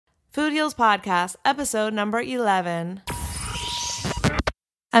Food Heals Podcast, episode number 11.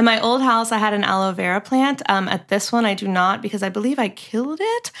 At my old house, I had an aloe vera plant. At this one, I do not because I believe I killed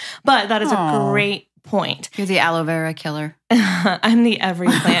it, but that is a great point. You're the aloe vera killer. I'm the every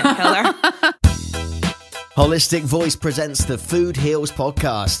plant killer. Holistic Voice presents the Food Heals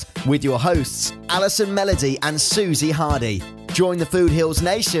Podcast with your hosts, Allison Melody and Suzy Hardy. Join the Food Heals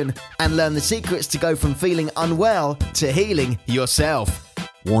Nation and learn the secrets to go from feeling unwell to healing yourself.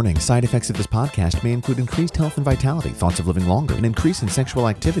 Warning, side effects of this podcast may include increased health and vitality, thoughts of living longer, an increase in sexual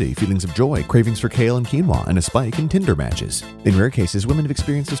activity, feelings of joy, cravings for kale and quinoa, and a spike in Tinder matches. In rare cases, women have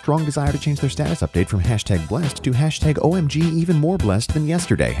experienced a strong desire to change their status update from #blessed to #OMG even more blessed than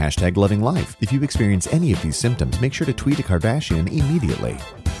yesterday, #loving life. If you experience any of these symptoms, make sure to tweet a Kardashian immediately.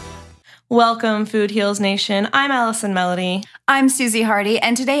 Welcome, Food Heals Nation. I'm Allison Melody. I'm Suzy Hardy,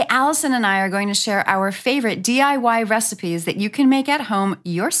 and today Allison and I are going to share our favorite DIY recipes that you can make at home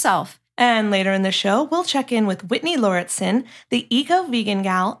yourself. And later in the show, we'll check in with Whitney Lauritsen, the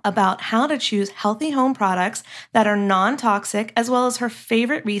EcoVeganGal, about how to choose healthy home products that are non-toxic, as well as her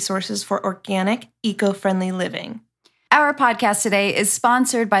favorite resources for organic, eco-friendly living. Our podcast today is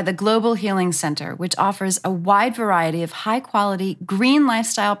sponsored by the Global Healing Center, which offers a wide variety of high-quality, green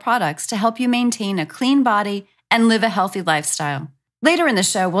lifestyle products to help you maintain a clean body and live a healthy lifestyle. Later in the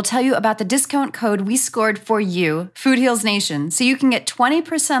show, we'll tell you about the discount code we scored for you, Food Heals Nation, so you can get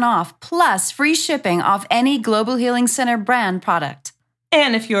 20% off plus free shipping off any Global Healing Center brand product.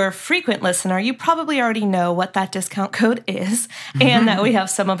 And if you're a frequent listener, you probably already know what that discount code is and that we have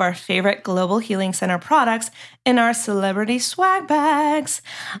some of our favorite Global Healing Center products in our celebrity swag bags,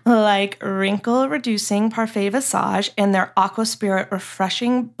 like Wrinkle Reducing Parfait Visage and their Aqua Spirit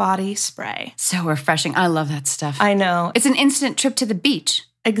Refreshing Body Spray. So refreshing. I love that stuff. I know. It's an instant trip to the beach.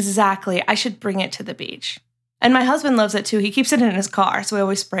 Exactly. I should bring it to the beach. And my husband loves it too. He keeps it in his car, so we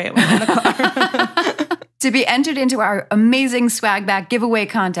always spray it when we're in the car. To be entered into our amazing swag bag giveaway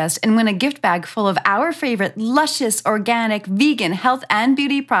contest and win a gift bag full of our favorite luscious, organic, vegan, health and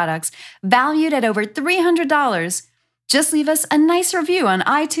beauty products valued at over $300, just leave us a nice review on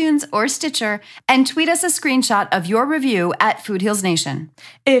iTunes or Stitcher and tweet us a screenshot of your review at Food Heals Nation.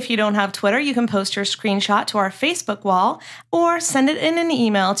 If you don't have Twitter, you can post your screenshot to our Facebook wall or send it in an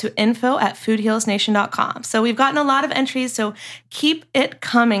email to info@foodhealsnation.com. So we've gotten a lot of entries, so keep it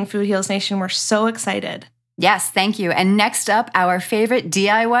coming, Food Heals Nation. We're so excited. Yes, thank you. And next up, our favorite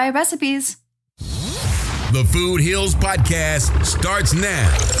DIY recipes. The Food Heals Podcast starts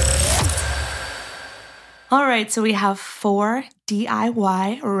now. All right, so we have 4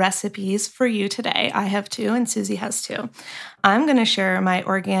 DIY recipes for you today. I have 2 and Suzy has 2. I'm going to share my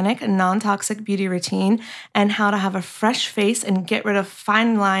organic, non-toxic beauty routine and how to have a fresh face and get rid of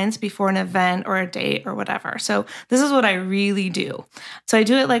fine lines before an event or a date or whatever. So this is what I really do. So I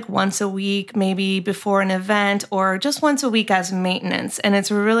do it like once a week, maybe before an event, or just once a week as maintenance. And it's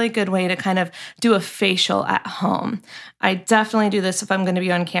a really good way to kind of do a facial at home. I definitely do this if I'm going to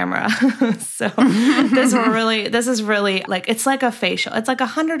be on camera. So this is really like, it's like a facial. It's like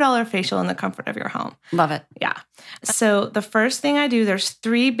 $100 facial in the comfort of your home. Love it. Yeah. So the first thing I do, there's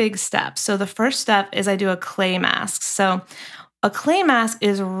 3 big steps. So the first step is I do a clay mask. So a clay mask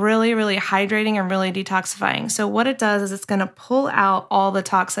is really, really hydrating and really detoxifying. So what it does is it's going to pull out all the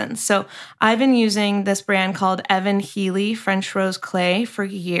toxins. So I've been using this brand called Evan Healy French Rose Clay for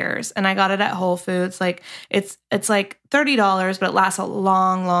years, and I got it at Whole Foods. Like it's like $30, but it lasts a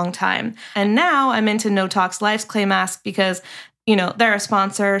long, long time. And now I'm into No Tox Life's clay mask because they're a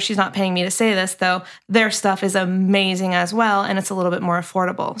sponsor. She's not paying me to say this, though. Their stuff is amazing as well, and it's a little bit more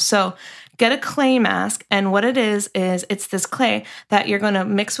affordable. So get a clay mask, and what it is it's this clay that you're going to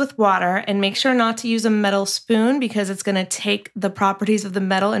mix with water, and make sure not to use a metal spoon because it's going to take the properties of the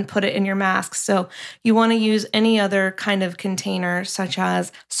metal and put it in your mask. So you want to use any other kind of container, such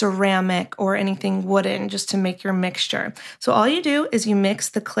as ceramic or anything wooden, just to make your mixture. So all you do is you mix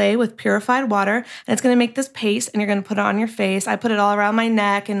the clay with purified water, and it's going to make this paste, and you're going to put it on your face. I put it all around my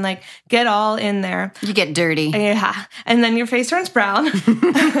neck and like get all in there. You get dirty. Yeah. And then your face turns brown.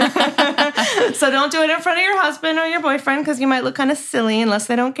 So don't do it in front of your husband or your boyfriend because you might look kind of silly unless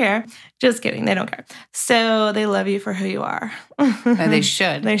they don't care. Just kidding. They don't care. So they love you for who you are. They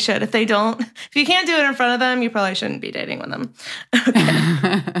should. They should. If you can't do it in front of them, you probably shouldn't be dating with them.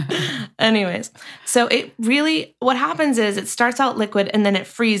 Okay. Anyways, so what happens is it starts out liquid and then it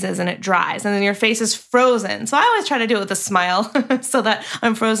freezes and it dries and then your face is frozen. So I always try to do it with a smile so that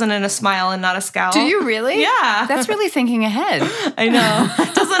I'm frozen in a smile and not a scowl. Do you really? Yeah. That's really thinking ahead. I know.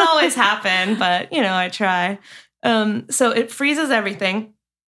 Doesn't always happen, but I try. So it freezes everything.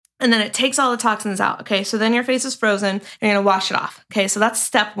 and then it takes all the toxins out. Okay, so then your face is frozen, and you're going to wash it off. Okay, so that's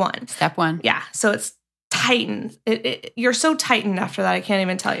step one. Step one. Yeah, so it's tightened. You're so tightened after that, I can't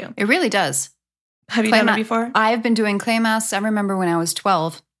even tell you. It really does. Have you done it before? I've been doing clay masks. I remember when I was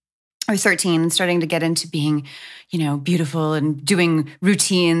 12 or 13 and starting to get into being, beautiful and doing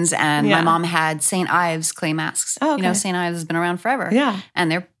routines. And my mom had St. Ives clay masks. Oh, okay. St. Ives has been around forever. Yeah.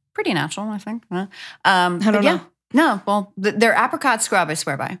 And they're pretty natural, I think. I don't know. No, well, they're apricot scrub, I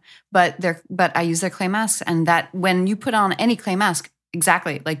swear by. But I use their clay masks. And that when you put on any clay mask,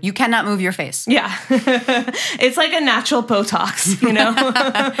 exactly. Like you cannot move your face. Yeah. It's like a natural Botox,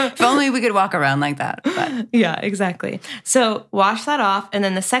 If only we could walk around like that. But. Yeah, exactly. So wash that off. And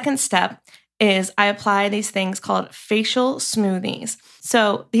then the second step is I apply these things called facial smoothies.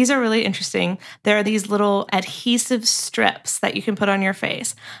 So these are really interesting. There are these little adhesive strips that you can put on your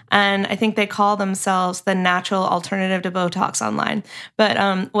face. And I think they call themselves the natural alternative to Botox online.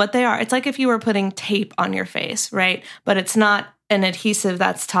 But what they are, it's like if you were putting tape on your face, right? But it's not an adhesive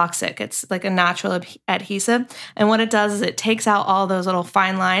that's toxic. It's like a natural adhesive. And what it does is it takes out all those little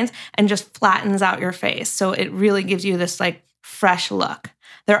fine lines and just flattens out your face. So it really gives you this like fresh look.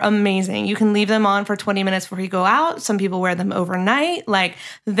 They're amazing. You can leave them on for 20 minutes before you go out. Some people wear them overnight. Like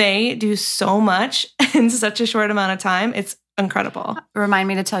they do so much in such a short amount of time. It's incredible. Remind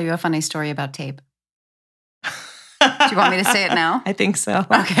me to tell you a funny story about tape. Do you want me to say it now? I think so.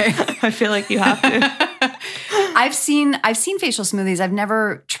 Okay. I feel like you have to. I've seen facial smoothies. I've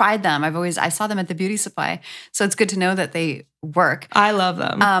never tried them. I saw them at the beauty supply. So it's good to know that they work. I love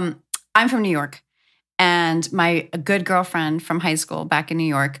them. I'm from New York. And my good girlfriend from high school back in New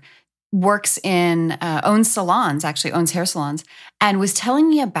York owns hair salons, and was telling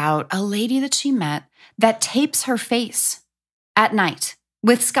me about a lady that she met that tapes her face at night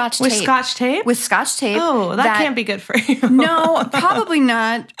with Scotch tape. With Scotch tape? With Scotch tape. Oh, that can't be good for you. No, probably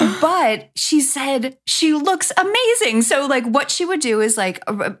not. But she said she looks amazing. So like what she would do is like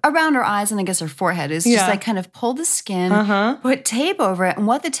around her eyes and I guess her forehead is just like kind of pull the skin, put tape over it. And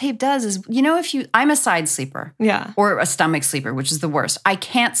what the tape does is, I'm a side sleeper. Yeah. Or a stomach sleeper, which is the worst. I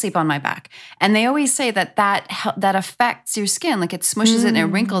can't sleep on my back. And they always say that affects your skin. Like it smushes it and it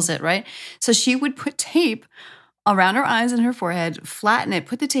wrinkles it, right? So she would put tape around her eyes and her forehead, flatten it,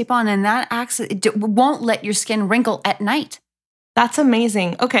 put the tape on, and that it won't let your skin wrinkle at night. That's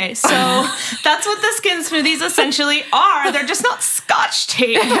amazing. Okay, so that's what the skin smoothies essentially are. They're just not Scotch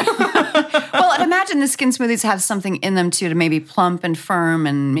tape. Well, I'd imagine the skin smoothies have something in them too to maybe plump and firm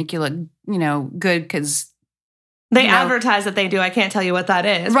and make you look, good because they advertise that they do. I can't tell you what that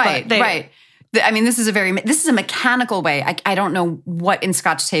is. Right, right. I mean, this is a mechanical way. I don't know what in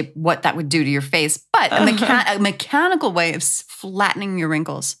Scotch tape, what that would do to your face, but a mechanical way of flattening your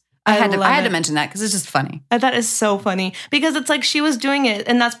wrinkles. I had to mention that because it's just funny. That is so funny because it's like she was doing it,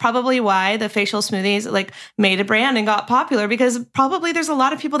 and that's probably why the facial smoothies like made a brand and got popular because probably there's a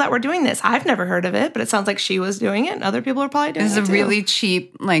lot of people that were doing this. I've never heard of it, but it sounds like she was doing it and other people are probably doing it. It's a really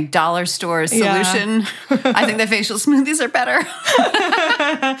cheap like dollar store solution. I think the facial smoothies are better.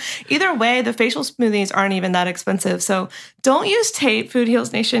 Either way, the facial smoothies aren't even that expensive. So don't use tape, Food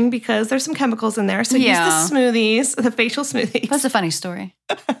Heals Nation, because there's some chemicals in there. So use the smoothies, the facial smoothies. That's a funny story.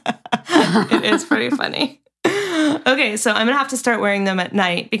 It is pretty funny. Okay, so I'm going to have to start wearing them at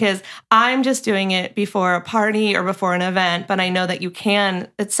night because I'm just doing it before a party or before an event, but I know that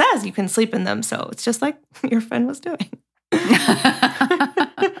it says you can sleep in them, so it's just like your friend was doing.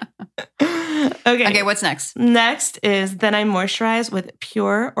 Okay, what's next? Next is then I moisturize with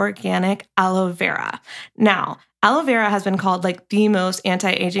pure organic aloe vera. Now, aloe vera has been called like the most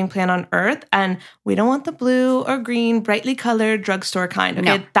anti-aging plant on earth, and we don't want the blue or green, brightly colored drugstore kind.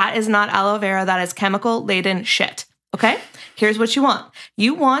 Okay, no. That is not aloe vera. That is chemical-laden shit. Okay, here's what you want.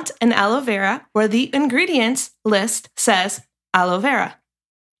 You want an aloe vera where the ingredients list says aloe vera.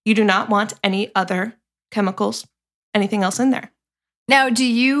 You do not want any other chemicals, anything else in there. Now, do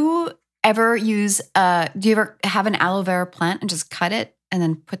you ever have an aloe vera plant and just cut it and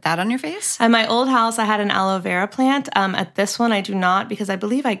then put that on your face? At my old house, I had an aloe vera plant. At this one, I do not because I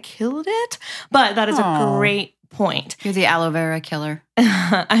believe I killed it. But that is a great point. You're the aloe vera killer.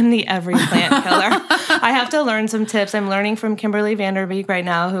 I'm the every plant killer. I have to learn some tips. I'm learning from Kimberly Vanderbeek right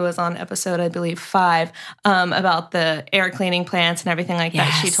now, who was on episode, I believe, 5, about the air cleaning plants and everything like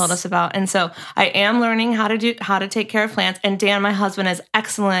that she told us about. And so I am learning how to take care of plants. And Dan, my husband, is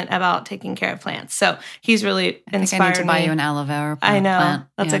excellent about taking care of plants. So he's really inspired me. I need to buy you an aloe vera plant. I know.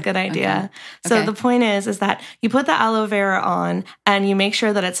 That's a good idea. Okay. So the point is that you put the aloe vera on and you make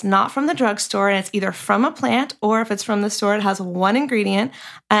sure that it's not from the drugstore and it's either from a plant or if it's from the store, it has one ingredient.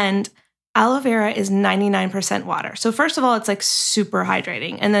 And Aloe vera is 99% water. So first of all, it's like super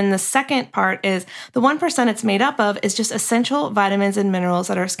hydrating. And then the second part is the 1% it's made up of is just essential vitamins and minerals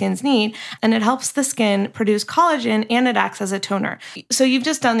that our skins need. And it helps the skin produce collagen and it acts as a toner. So you've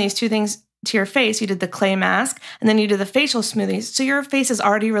just done these two things to your face. You did the clay mask and then you did the facial smoothies. So your face is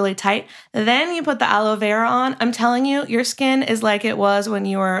already really tight. Then you put the aloe vera on. I'm telling you, your skin is like it was when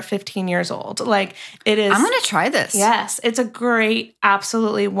you were 15 years old. Like it is. I'm going to try this. Yes. It's a great,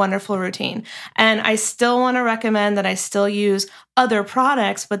 absolutely wonderful routine. And I still want to recommend that I still use other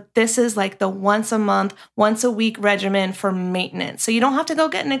products, but this is like the once a month, once a week regimen for maintenance. So you don't have to go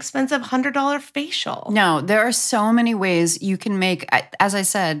get an expensive $100 facial. No, there are so many ways you can make, as I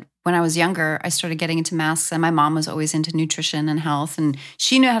said, when I was younger, I started getting into masks and my mom was always into nutrition and health and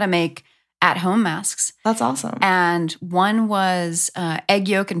she knew how to make at-home masks. That's awesome. And one was egg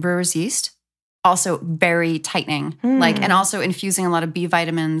yolk and brewer's yeast, also very tightening, and also infusing a lot of B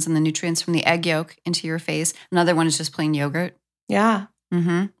vitamins and the nutrients from the egg yolk into your face. Another one is just plain yogurt. Yeah.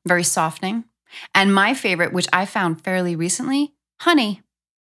 Very softening. And my favorite, which I found fairly recently, honey.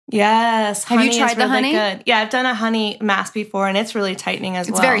 Yes. Have you tried the honey? Good. Yeah, I've done a honey mask before and it's really tightening as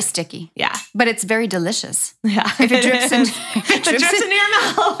well. It's very sticky. Yeah. But it's very delicious. Yeah. If it drips in, in your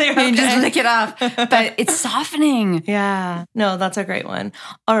mouth, you just lick it off. But it's softening. Yeah. No, that's a great one.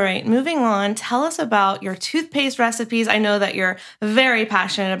 All right. Moving on. Tell us about your toothpaste recipes. I know that you're very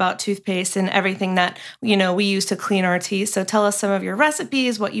passionate about toothpaste and everything that, we use to clean our teeth. So tell us some of your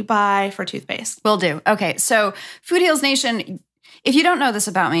recipes, what you buy for toothpaste. Will do. Okay. So Food Heals Nation, if you don't know this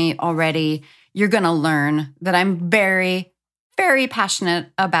about me already, you're going to learn that I'm very, very passionate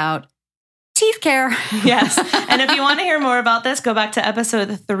about teeth care. Yes. And if you want to hear more about this, go back to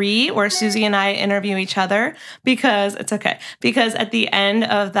episode 3 where Suzy and I interview each other because at the end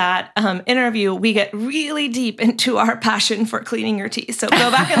of that interview, we get really deep into our passion for cleaning your teeth. So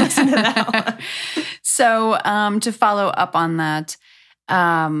go back and listen to that one. So to follow up on that,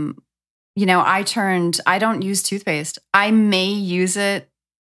 I don't use toothpaste. I may use it.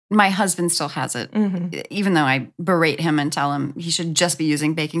 My husband still has it. Even though I berate him and tell him he should just be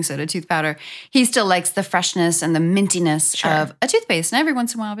using baking soda tooth powder, he still likes the freshness and the mintiness of a toothpaste. And every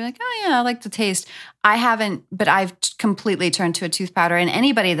once in a while I'll be like, oh yeah, I like the taste. I haven't, but I've completely turned to a tooth powder. And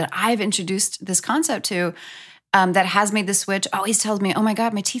anybody that I've introduced this concept to that has made the switch always tells me, oh my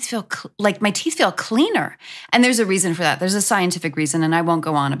God, my teeth feel cleaner. And there's a reason for that. There's a scientific reason, and I won't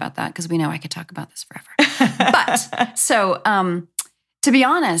go on about that because we know I could talk about this forever. But so to be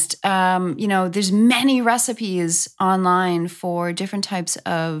honest, there's many recipes online for different types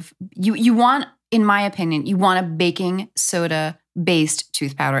of, you want, in my opinion, you want a baking soda based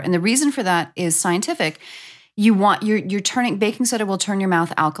tooth powder. And the reason for that is scientific. You're turning, baking soda will turn your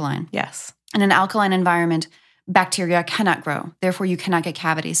mouth alkaline. Yes. In an alkaline environment, bacteria cannot grow. Therefore, you cannot get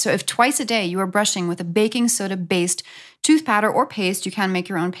cavities. So if twice a day you are brushing with a baking soda-based tooth powder or paste, you can make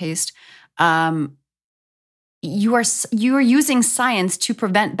your own paste, you are using science to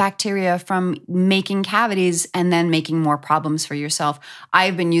prevent bacteria from making cavities and then making more problems for yourself.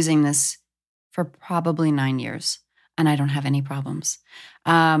 I've been using this for probably 9 years, and I don't have any problems.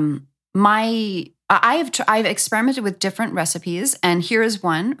 I've experimented with different recipes, and here is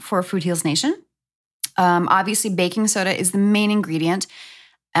one for Food Heals Nation. Obviously, baking soda is the main ingredient.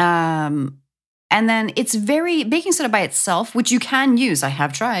 And then baking soda by itself, which you can use, I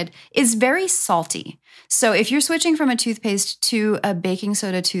have tried, is very salty. So if you're switching from a toothpaste to a baking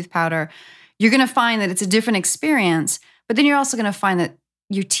soda tooth powder, you're going to find that it's a different experience, but then you're also going to find that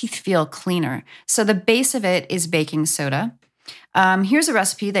your teeth feel cleaner. So the base of it is baking soda. Here's a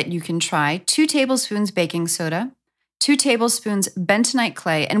recipe that you can try. 2 tablespoons baking soda, 2 tablespoons bentonite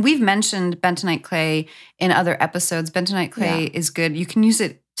clay. And we've mentioned bentonite clay in other episodes. Bentonite clay is good. You can use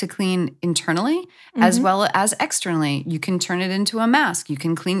it to clean internally as well as externally. You can turn it into a mask. You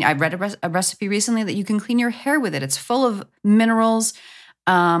can clean. I read a recipe recently that you can clean your hair with it. It's full of minerals,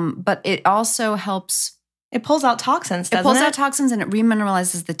 but it also helps. It pulls out toxins, doesn't it? It pulls out toxins and it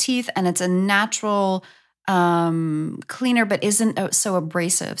remineralizes the teeth. And it's a natural cleaner, but isn't so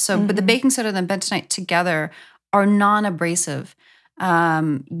abrasive. So, but the baking soda and the bentonite together are non-abrasive.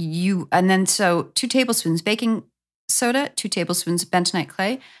 So 2 tablespoons baking soda, 2 tablespoons bentonite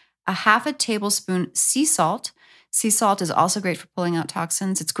clay, a half a tablespoon sea salt. Sea salt is also great for pulling out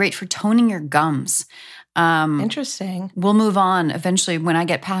toxins. It's great for toning your gums. Interesting. We'll move on eventually. When I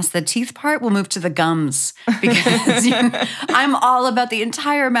get past the teeth part, we'll move to the gums because I'm all about the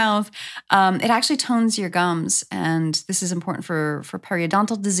entire mouth. It actually tones your gums, and this is important for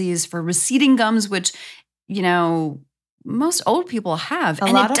periodontal disease, for receding gums, which most old people have. A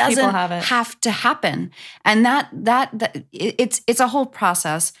lot of people have it. Have to happen. And it's a whole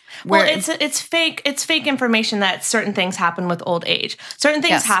process where it's fake information that certain things happen with old age. Certain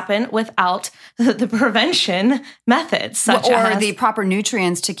things happen without the prevention methods, such as the proper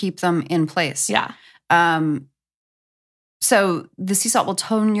nutrients to keep them in place. Yeah. So the sea salt will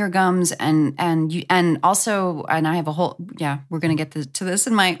tone your gums and also I have a whole we're gonna get to this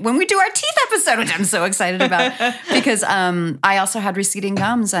when we do our teeth episode, which I'm so excited about because I also had receding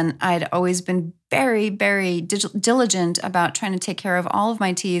gums and I'd always been very, very diligent about trying to take care of all of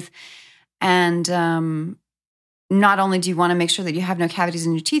my teeth. And not only do you want to make sure that you have no cavities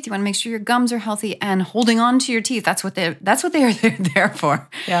in your teeth, you want to make sure your gums are healthy and holding on to your teeth. That's what they are there for.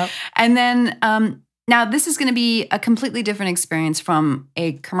 Yeah. And then now, this is going to be a completely different experience from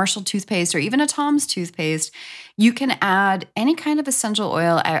a commercial toothpaste or even a Tom's toothpaste. You can add any kind of essential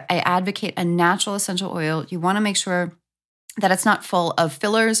oil. I advocate a natural essential oil. You want to make sure that it's not full of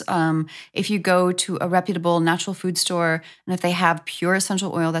fillers. If you go to a reputable natural food store and if they have pure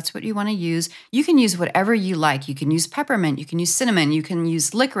essential oil, that's what you want to use. You can use whatever you like. You can use peppermint. You can use cinnamon. You can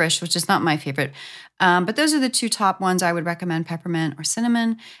use licorice, which is not my favorite. But those are the two top ones I would recommend, peppermint or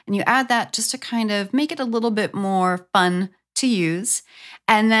cinnamon. And you add that just to kind of make it a little bit more fun to use.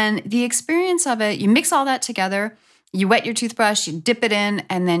 And then the experience of it, you mix all that together. You wet your toothbrush, you dip it in,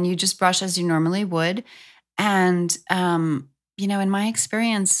 and then you just brush as you normally would. And, in my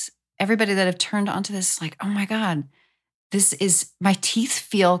experience, everybody that have turned onto this is like, oh my God, my teeth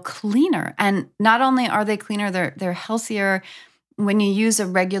feel cleaner. And not only are they cleaner, they're healthier. When you use a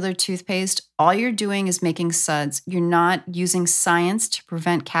regular toothpaste, all you're doing is making suds. You're not using science to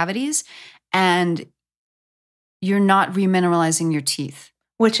prevent cavities, and you're not remineralizing your teeth.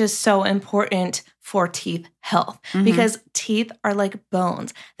 Which is so important for teeth health because teeth are like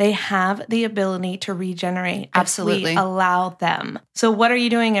bones. They have the ability to regenerate if we allow them. So what are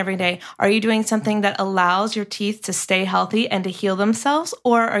you doing every day? Are you doing something that allows your teeth to stay healthy and to heal themselves?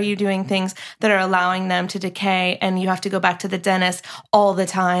 Or are you doing things that are allowing them to decay and you have to go back to the dentist all the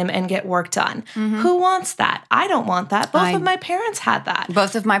time and get work done? Who wants that? I don't want that. Both of my parents had that.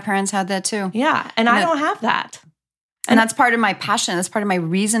 Both of my parents had that too. Yeah, and I don't have that. And that's part of my passion. That's part of my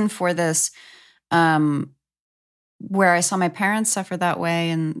reason for this, where I saw my parents suffer that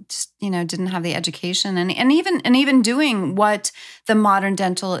way and just, didn't have the education and even doing what the modern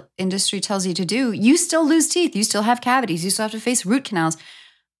dental industry tells you to do. You still lose teeth. You still have cavities. You still have to face root canals.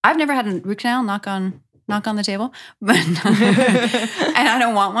 I've never had a root canal, knock on the table, but and I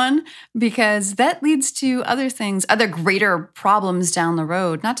don't want one because that leads to other things, other greater problems down the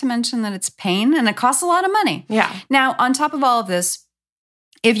road, not to mention that it's pain and it costs a lot of money. Yeah. Now, on top of all of this,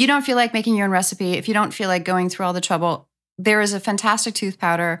 if you don't feel like making your own recipe, if you don't feel like going through all the trouble, there is a fantastic tooth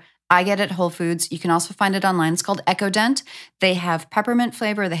powder. I get it at Whole Foods. You can also find it online. It's called EcoDent. They have peppermint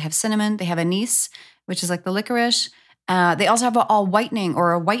flavor. They have cinnamon. They have anise, which is like the licorice. They also have a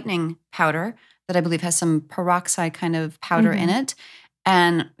whitening powder that I believe has some peroxide kind of powder in it.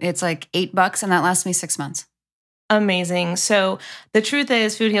 And it's like $8 and that lasts me 6 months. Amazing. So the truth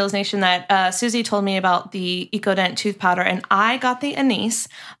is, Food Heals Nation, that Suzy told me about the EcoDent tooth powder, and I got the anise,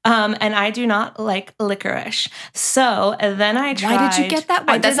 and I do not like licorice. So then I tried. Why did you get that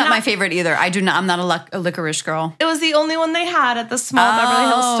one? That's not my favorite either. I'm not a licorice girl. It was the only one they had at the small Beverly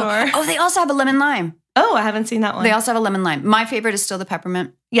Hills store. Oh, they also have a lemon lime. Oh, I haven't seen that one. They also have a lemon lime. My favorite is still the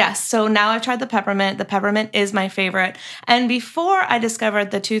peppermint. Yes. So now I've tried the peppermint. The peppermint is my favorite. And before I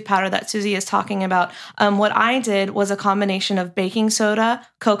discovered the tooth powder that Suzy is talking about, what I did was a combination of baking soda,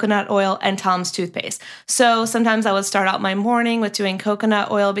 coconut oil, and Tom's toothpaste. So sometimes I would start out my morning with doing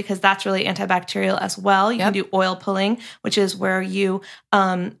coconut oil because that's really antibacterial as well. You can do oil pulling, which is where you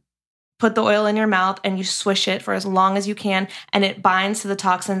put the oil in your mouth and you swish it for as long as you can, and it binds to the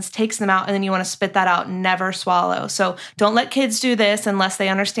toxins, takes them out, and then you want to spit that out, never swallow. So don't let kids do this unless they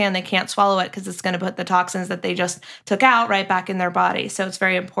understand they can't swallow it because it's going to put the toxins that they just took out right back in their body. So it's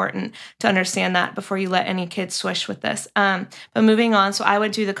very important to understand that before you let any kids swish with this. But moving on, so I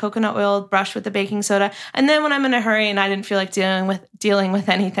would do the coconut oil brush with the baking soda, and then when I'm in a hurry and I didn't feel like dealing with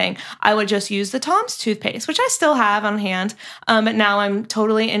anything, I would just use the Tom's toothpaste, which I still have on hand, but now I'm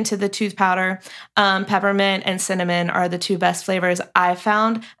totally into the tooth powder. Peppermint and cinnamon are the two best flavors I've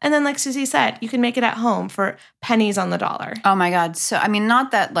found. And then like Suzy said, you can make it at home for pennies on the dollar. Oh my God. So, I mean,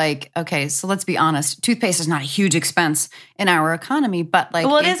 not that okay, so let's be honest. Toothpaste is not a huge expense in our economy, but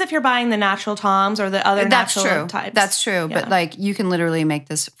well, it is if you're buying the natural Tom's or the other natural types. That's true. Yeah. But you can literally make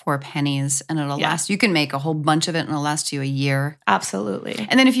this for pennies and it'll last. You can make a whole bunch of it and it'll last you a year. Absolutely.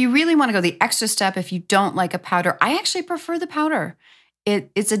 And then if you really want to go the extra step, if you don't like a powder, I actually prefer the powder.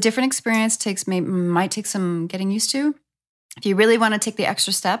 It's a different experience. Might take some getting used to. If you really want to take the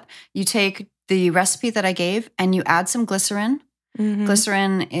extra step, you take the recipe that I gave and you add some glycerin. Mm-hmm.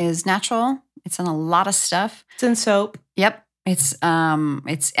 Glycerin is natural. It's in a lot of stuff. It's in soap. Yep. It's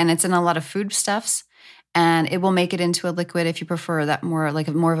in a lot of foodstuffs, and it will make it into a liquid if you prefer that more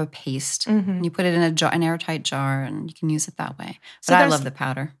of a paste. Mm-hmm. And you put it in an airtight jar, and you can use it that way. So but I love the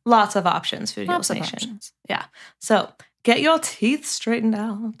powder. Lots of options, Food Heals Lots of Nation. options. Yeah. So get your teeth straightened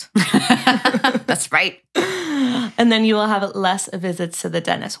out. That's right. And then you will have less visits to the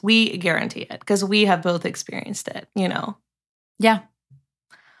dentist. We guarantee it because we have both experienced it, Yeah.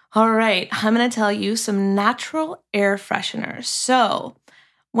 All right. I'm going to tell you some natural air fresheners. So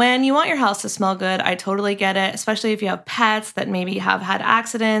when you want your house to smell good, I totally get it, especially if you have pets that maybe have had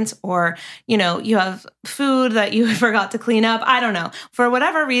accidents or, you have food that you forgot to clean up. I don't know. For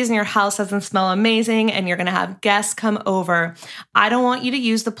whatever reason, your house doesn't smell amazing and you're going to have guests come over. I don't want you to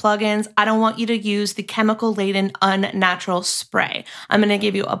use the plugins. I don't want you to use the chemical-laden unnatural spray. I'm going to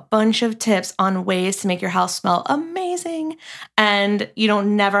give you a bunch of tips on ways to make your house smell amazing. And you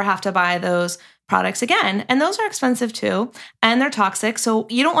don't never have to buy those products again. And those are expensive too. And they're toxic. So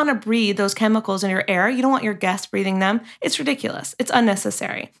you don't want to breathe those chemicals in your air. You don't want your guests breathing them. It's ridiculous. It's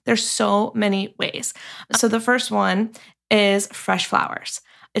unnecessary. There's so many ways. So the first one is fresh flowers.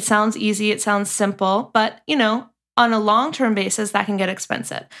 It sounds easy. It sounds simple, but on a long-term basis, that can get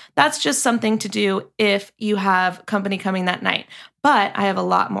expensive. That's just something to do if you have company coming that night. But I have a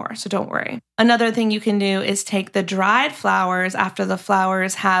lot more, so don't worry. Another thing you can do is take the dried flowers after the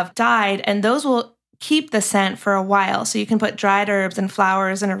flowers have died, and those will keep the scent for a while. So you can put dried herbs and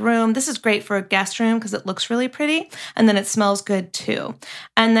flowers in a room. This is great for a guest room because it looks really pretty and then it smells good too.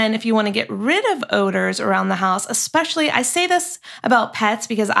 And then if you want to get rid of odors around the house, especially, I say this about pets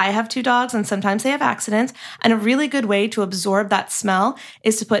because I have 2 dogs and sometimes they have accidents. And a really good way to absorb that smell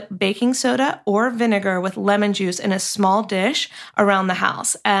is to put baking soda or vinegar with lemon juice in a small dish around the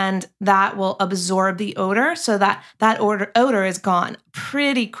house. And that will absorb the odor so that odor is gone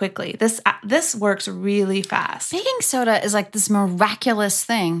pretty quickly. This works really fast. Baking soda is like this miraculous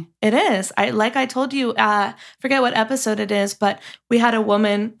thing. It is. I told you, forget what episode it is, but we had a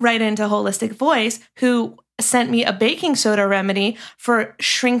woman write into Holistic Voice who sent me a baking soda remedy for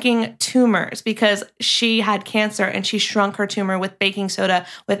shrinking tumors because she had cancer and she shrunk her tumor with baking soda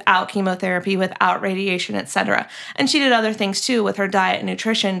without chemotherapy, without radiation, etc. And she did other things too with her diet and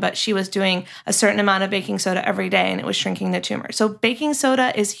nutrition, but she was doing a certain amount of baking soda every day and it was shrinking the tumor. So baking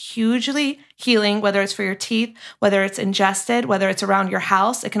soda is hugely healing, whether it's for your teeth, whether it's ingested, whether it's around your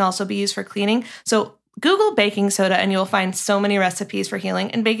house. It can also be used for cleaning. So Google baking soda and you'll find so many recipes for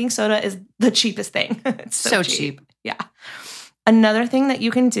healing. And baking soda is the cheapest thing. It's so cheap. Yeah. Another thing that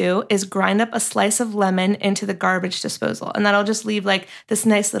you can do is grind up a slice of lemon into the garbage disposal. And that'll just leave like this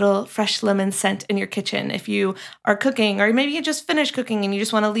nice little fresh lemon scent in your kitchen if you are cooking, or maybe you just finished cooking and you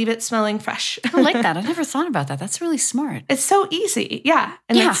just want to leave it smelling fresh. I like that. I never thought about that. That's really smart. It's so easy. Yeah.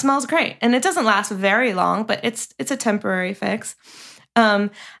 And it smells great. And it doesn't last very long, but it's a temporary fix.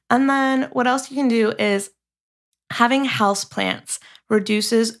 And then what else you can do is having houseplants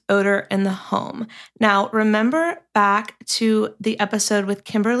reduces odor in the home. Now, remember back to the episode with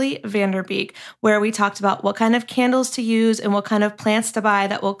Kimberly Vanderbeek, where we talked about what kind of candles to use and what kind of plants to buy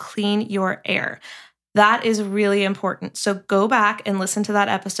that will clean your air. That is really important. So go back and listen to that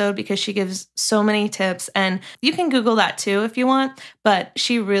episode because she gives so many tips, and you can Google that too if you want, but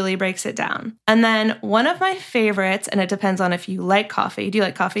she really breaks it down. And then one of my favorites, and it depends on if you like coffee. Do you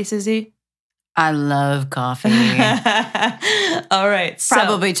like coffee, Suzy? I love coffee. All right.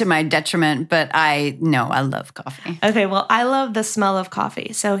 Probably to my detriment, but I love coffee. Okay, well, I love the smell of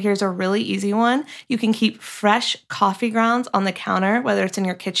coffee. So here's a really easy one. You can keep fresh coffee grounds on the counter, whether it's in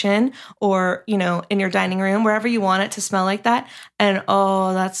your kitchen or, in your dining room, wherever you want it to smell like that. And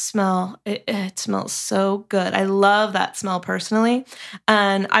that smell, it smells so good. I love that smell personally.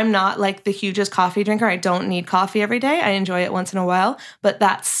 And I'm not like the hugest coffee drinker. I don't need coffee every day. I enjoy it once in a while. But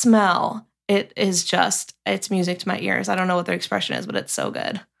that smell, it's music to my ears. I don't know what the expression is, but it's so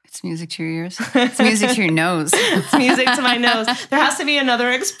good. It's music to your ears. It's music to your nose. It's music to my nose. There has to be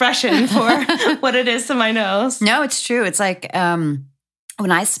another expression for what it is to my nose. No, it's true. It's like when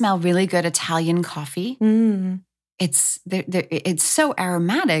I smell really good Italian coffee, it's so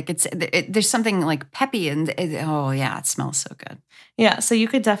aromatic. There's something like peppy and it smells so good. Yeah, so you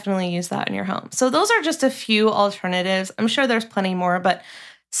could definitely use that in your home. So those are just a few alternatives. I'm sure there's plenty more, but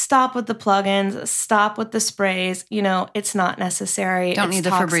stop with the plugins, stop with the sprays. It's not necessary. Don't need the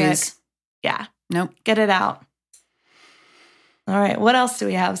toxic. Febreze. Yeah. Nope. Get it out. All right. What else do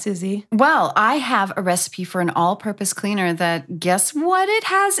we have, Suzy? Well, I have a recipe for an all-purpose cleaner that, guess what it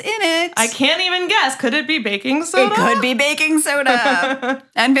has in it? I can't even guess. Could it be baking soda? It could be baking soda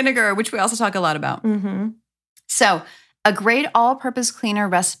and vinegar, which we also talk a lot about. Mm-hmm. So a great all-purpose cleaner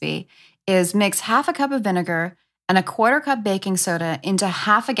recipe is mix half a cup of vinegar and a quarter cup baking soda into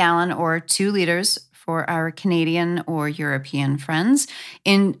half a gallon or 2 liters for our Canadian or European friends,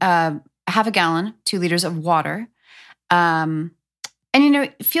 in half a gallon, 2 liters of water. And,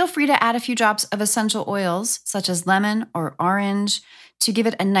 feel free to add a few drops of essential oils, such as lemon or orange, to give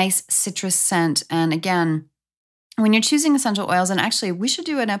it a nice citrus scent. And again, when you're choosing essential oils, and actually we should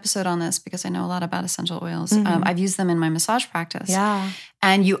do an episode on this because I know a lot about essential oils. Mm-hmm. I've used them in my massage practice. Yeah.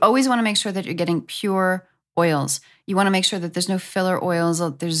 And you always want to make sure that you're getting pure oils. You want to make sure that there's no filler oils.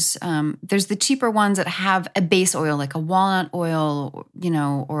 There's the cheaper ones that have a base oil, like a walnut oil,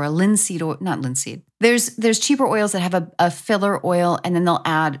 or a linseed oil, not linseed. There's cheaper oils that have a filler oil, and then they'll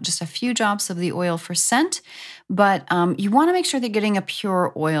add just a few drops of the oil for scent. But you want to make sure that you're getting a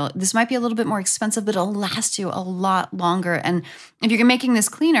pure oil. This might be a little bit more expensive, but it'll last you a lot longer. And if you're making this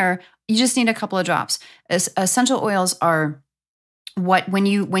cleaner, you just need a couple of drops. Essential oils are when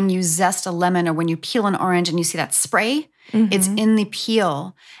you zest a lemon or when you peel an orange and you see that spray, it's in the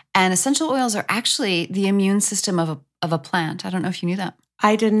peel. And essential oils are actually the immune system of a plant. I don't know if you knew that.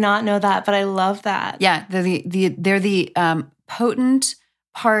 I did not know that, but I love that. Yeah, they're the potent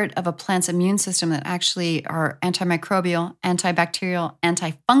part of a plant's immune system that actually are antimicrobial, antibacterial,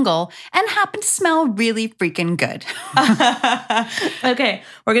 antifungal, and happen to smell really freaking good. Okay,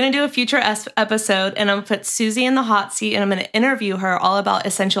 we're going to do a future episode, and I'm going to put Suzy in the hot seat, and I'm going to interview her all about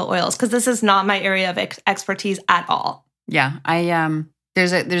essential oils, because this is not my area of expertise at all. Yeah,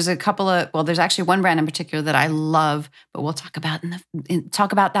 there's a couple of, well, there's actually one brand in particular that I love, but we'll talk about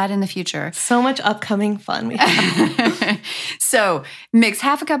that in the future. So much upcoming fun we have. So mix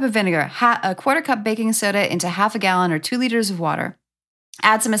half a cup of vinegar, a quarter cup baking soda into half a gallon or 2 liters of water.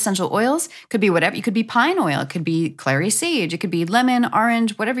 Add some essential oils. Could be whatever. It could be pine oil. It could be clary sage. It could be lemon,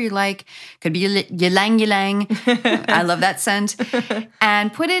 orange, whatever you like. Could be ylang ylang. I love that scent.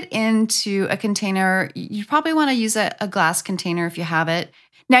 And put it into a container. You probably want to use a glass container if you have it.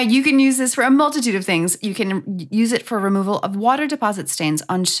 Now, you can use this for a multitude of things. You can use it for removal of water deposit stains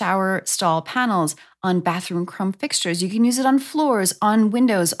on shower stall panels, on bathroom chrome fixtures. You can use it on floors, on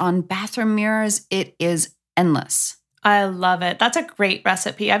windows, on bathroom mirrors. It is endless. I love it. That's a great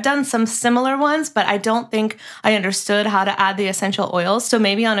recipe. I've done some similar ones, but I don't think I understood how to add the essential oils. So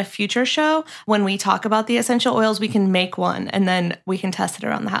maybe on a future show, when we talk about the essential oils, we can make one and then we can test it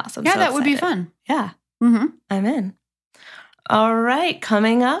around the house. I'm so that would be excited. fun. Yeah. Mm-hmm. I'm in. All right.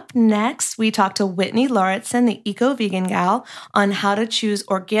 Coming up next, we talk to Whitney Lauritsen, the EcoVeganGal, on how to choose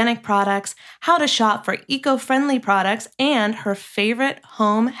organic products, how to shop for eco-friendly products, and her favorite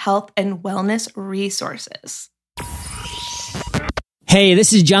home health and wellness resources. Hey,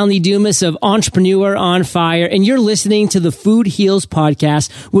 this is John Lee Dumas of Entrepreneur on Fire, and you're listening to the Food Heals podcast,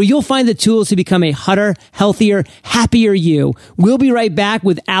 where you'll find the tools to become a hotter, healthier, happier you. We'll be right back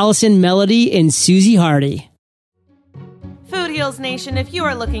with Allison, Melody, and Suzy Hardy. Food Heals Nation, if you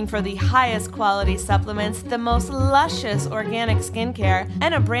are looking for the highest quality supplements, the most luscious organic skincare,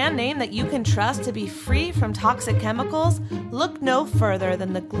 and a brand name that you can trust to be free from toxic chemicals, look no further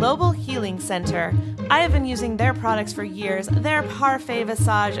than the Global Healing Center. I have been using their products for years. Their Parfait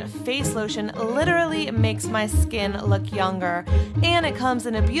Visage face lotion literally makes my skin look younger. And it comes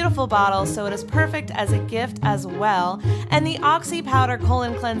in a beautiful bottle, so it is perfect as a gift as well. And the Oxy Powder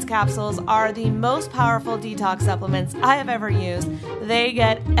Colon Cleanse capsules are the most powerful detox supplements I have ever used. They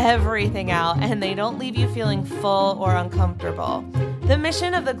get everything out, and they don't leave you feeling full or uncomfortable. The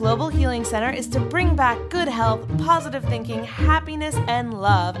mission of the Global Healing Center is to bring back good health, positive thinking, happiness, and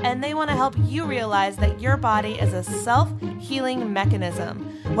love, and they want to help you realize that your body is a self-healing mechanism.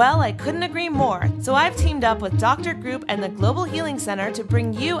 Well, I couldn't agree more, so I've teamed up with Dr. Group and the Global Healing Center to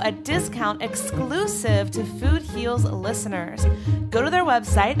bring you a discount exclusive to Food Heals listeners. Go to their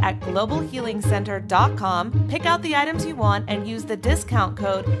website at globalhealingcenter.com, pick out the items you want, and use the discount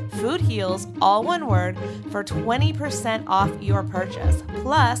code FOODHEALS, all one word, for 20% off your purchase,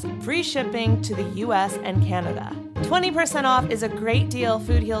 plus free shipping to the US and Canada. 20% off is a great deal,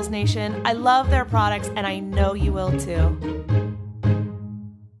 Food Heals Nation. I love their products, and I know you will too.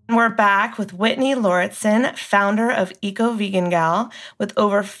 We're back with Whitney Lauritsen, founder of EcoVeganGal, with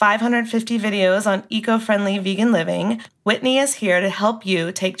over 550 videos on eco-friendly vegan living. Whitney is here to help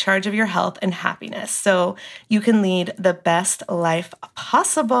you take charge of your health and happiness so you can lead the best life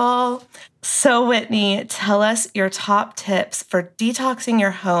possible. So Whitney, tell us your top tips for detoxing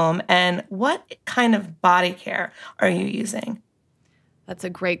your home and what kind of body care are you using? That's a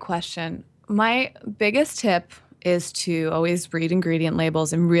great question. My biggest tip is to always read ingredient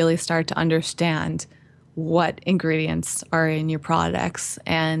labels and really start to understand what ingredients are in your products.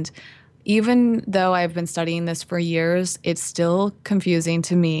 And even though I've been studying this for years, it's still confusing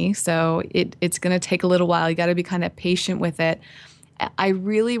to me. So it's going to take a little while. You got to be kind of patient with it. I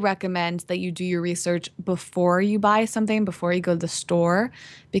really recommend that you do your research before you buy something, before you go to the store,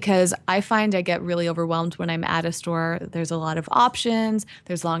 because I find I get really overwhelmed when I'm at a store. There's a lot of options,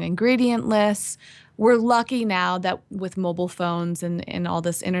 there's long ingredient lists. We're lucky now that with mobile phones and all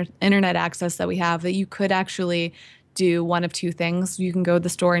this internet access that we have, that you could actually do one of two things. You can go to the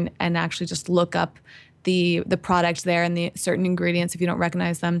store and actually just look up the product there and the certain ingredients if you don't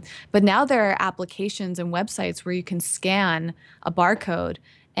recognize them. But now there are applications and websites where you can scan a barcode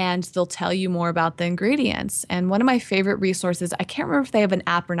and they'll tell you more about the ingredients. And one of my favorite resources, I can't remember if they have an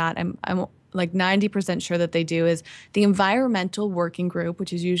app or not, I'm like 90% sure that they do, is the Environmental Working Group,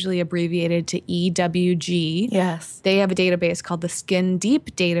 which is usually abbreviated to EWG. Yes. They have a database called the Skin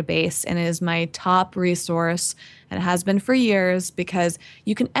Deep database, and it is my top resource, and it has been for years, because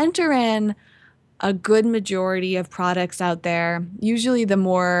you can enter in a good majority of products out there, usually the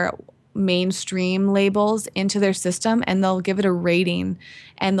more mainstream labels, into their system, and they'll give it a rating,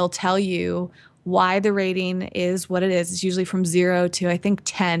 and they'll tell you why the rating is what it is. It's usually from 0 to, I think,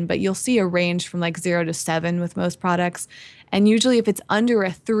 10, but you'll see a range from like 0 to 7 with most products. And usually if it's under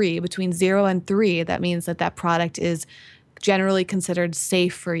a 3, between 0 and 3, that means that that product is generally considered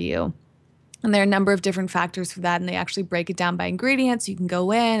safe for you. And there are a number of different factors for that, and they actually break it down by ingredients. You can go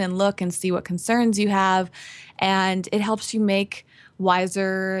in and look and see what concerns you have, and it helps you make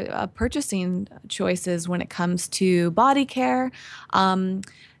wiser purchasing choices when it comes to body care.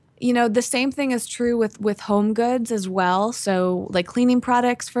 The same thing is true with home goods as well. So like cleaning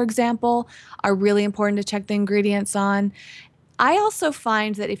products, for example, are really important to check the ingredients on. I also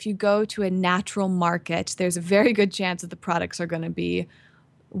find that if you go to a natural market, there's a very good chance that the products are going to be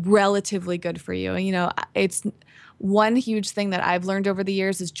relatively good for you. It's one huge thing that I've learned over the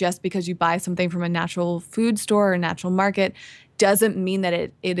years is just because you buy something from a natural food store or natural market doesn't mean that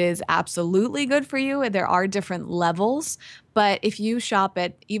it is absolutely good for you. There are different levels, but if you shop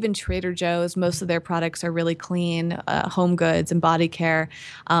at even Trader Joe's, most of their products are really clean, home goods and body care.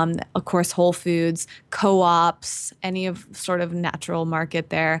 Of course, Whole Foods, co-ops, any of sort of natural market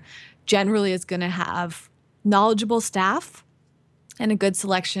there generally is going to have knowledgeable staff and a good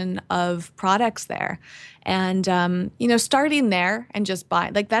selection of products there. And, starting there and just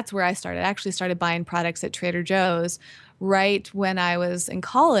buying, like that's where I started. I actually started buying products at Trader Joe's right when I was in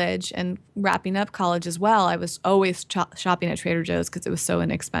college and wrapping up college as well. I was always shopping at Trader Joe's because it was so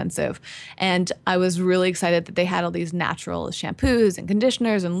inexpensive. And I was really excited that they had all these natural shampoos and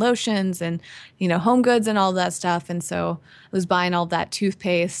conditioners and lotions and, home goods and all that stuff. And so I was buying all that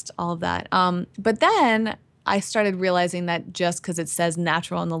toothpaste, all of that. But then I started realizing that just because it says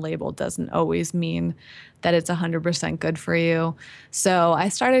natural on the label doesn't always mean that it's 100% good for you. So I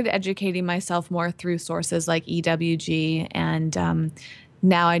started educating myself more through sources like EWG, and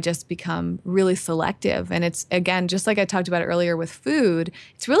now I just become really selective. And it's, again, just like I talked about earlier with food,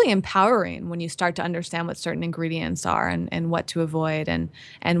 it's really empowering when you start to understand what certain ingredients are and what to avoid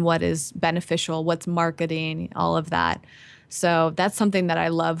and what is beneficial, what's marketing, all of that. So that's something that I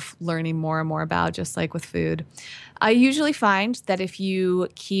love learning more and more about, just like with food. I usually find that if you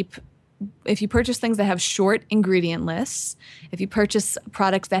purchase things that have short ingredient lists, if you purchase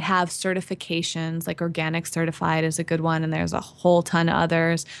products that have certifications, like organic certified is a good one, and there's a whole ton of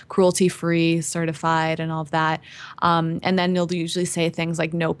others, cruelty-free certified and all of that. And then you'll usually say things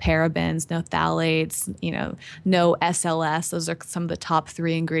like no parabens, no phthalates, no SLS. Those are some of the top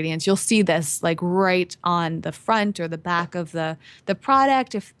 3 ingredients. You'll see this like right on the front or the back of the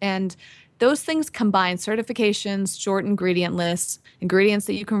product. And those things combine certifications, short ingredient lists, ingredients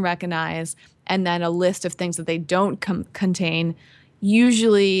that you can recognize, and then a list of things that they don't contain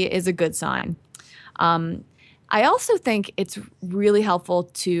usually is a good sign. I also think it's really helpful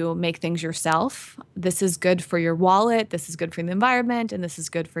to make things yourself. This is good for your wallet, this is good for the environment, and this is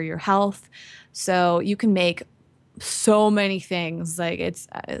good for your health. So you can make so many things. Like it's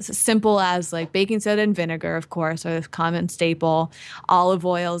as simple as like baking soda and vinegar, of course, are the common staple. Olive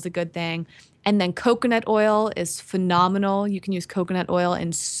oil is a good thing. And then coconut oil is phenomenal. You can use coconut oil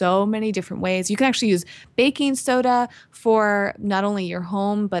in so many different ways. You can actually use baking soda for not only your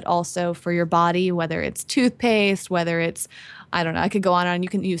home, but also for your body, whether it's toothpaste, whether it's, I don't know, I could go on and on. You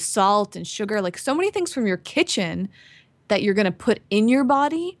can use salt and sugar, like so many things from your kitchen that you're going to put in your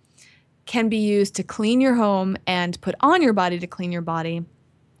body can be used to clean your home and put on your body to clean your body.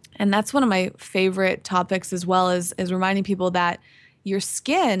 And that's one of my favorite topics, as well as reminding people that your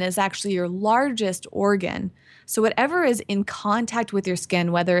skin is actually your largest organ. So whatever is in contact with your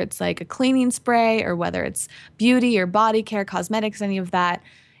skin, whether it's like a cleaning spray or whether it's beauty or body care, cosmetics, any of that,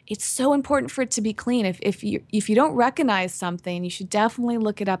 it's so important for it to be clean. If you don't recognize something, you should definitely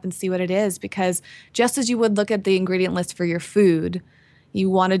look it up and see what it is, because just as you would look at the ingredient list for your food, you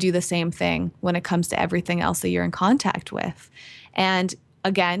want to do the same thing when it comes to everything else that you're in contact with. And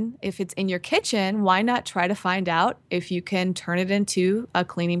again, if it's in your kitchen, why not try to find out if you can turn it into a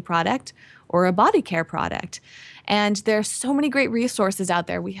cleaning product or a body care product? And there's so many great resources out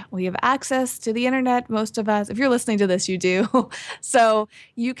there. We have access to the internet, most of us. If you're listening to this, you do. So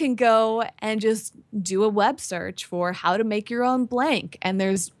you can go and just do a web search for how to make your own blank. And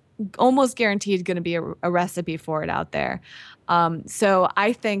there's almost guaranteed going to be a recipe for it out there. So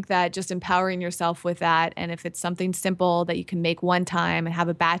I think that just empowering yourself with that, and if it's something simple that you can make one time and have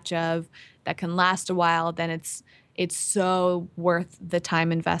a batch of that can last a while, then it's so worth the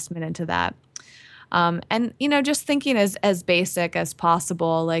time investment into that. And, just thinking as basic as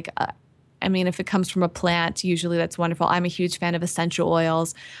possible, like, if it comes from a plant, usually that's wonderful. I'm a huge fan of essential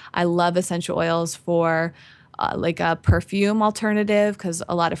oils. I love essential oils for like a perfume alternative, because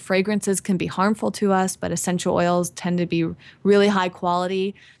a lot of fragrances can be harmful to us, but essential oils tend to be really high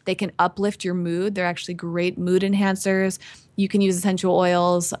quality. They can uplift your mood. They're actually great mood enhancers. You can use essential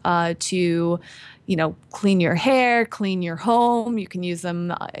oils to clean your hair, clean your home. You can use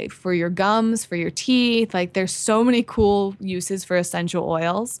them for your gums, for your teeth. Like, there's so many cool uses for essential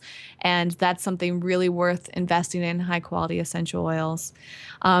oils. And that's something really worth investing in, high quality essential oils.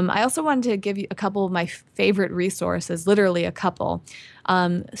 I also wanted to give you a couple of my favorite resources, literally a couple.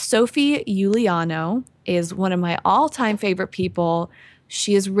 Sophie Giuliano is one of my all-time favorite people.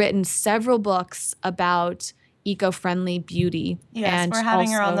 She has written several books about eco-friendly beauty. Yes, and we're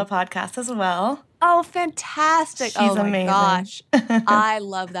having her on the podcast as well. Oh, fantastic. She's oh, my amazing. Gosh. I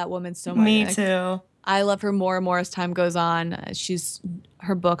love that woman so much. Me too. I love her more and more as time goes on.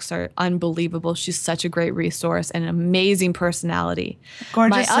 Her books are unbelievable. She's such a great resource and an amazing personality.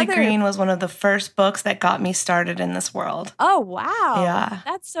 Gorgeously Green was one of the first books that got me started in this world. Oh, wow. Yeah.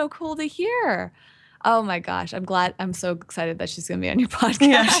 That's so cool to hear. Oh, my gosh. I'm so excited that she's going to be on your podcast.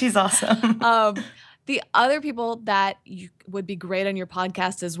 Yeah, she's awesome. The other people that would be great on your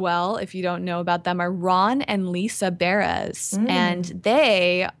podcast as well, if you don't know about them, are Ron and Lisa Beres. And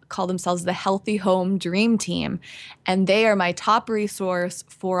they call themselves the Healthy Home Dream Team. And they are my top resource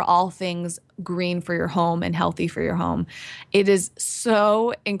for all things green for your home and healthy for your home. It is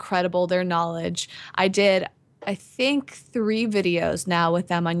so incredible, their knowledge. I did, I think, 3 videos now with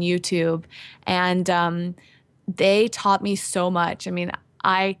them on YouTube. And they taught me so much.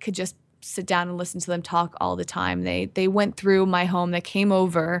 I could just sit down and listen to them talk all the time. They went through my home. They came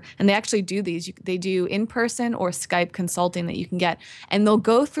over, and they actually do these. They do in-person or Skype consulting that you can get, and they'll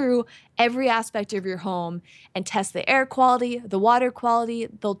go through every aspect of your home and test the air quality, the water quality.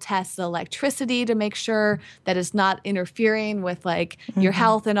 They'll test the electricity to make sure that it's not interfering with your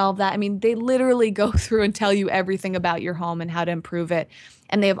health and all of that. They literally go through and tell you everything about your home and how to improve it.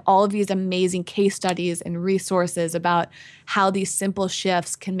 And they have all of these amazing case studies and resources about how these simple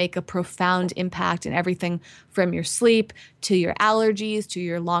shifts can make a profound impact in everything from your sleep to your allergies to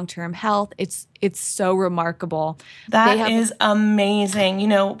your long-term health. It's so remarkable. That is amazing.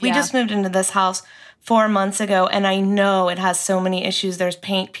 We just moved into this house 4 months ago, and I know it has so many issues. There's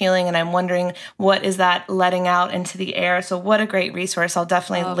paint peeling, and I'm wondering what is that letting out into the air. So what a great resource. I'll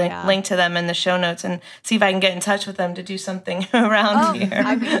definitely link to them in the show notes and see if I can get in touch with them to do something around here.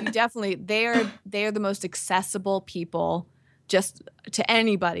 Definitely. They are the most accessible people just to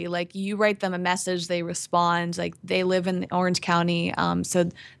anybody. You write them a message, they respond. They live in Orange County, so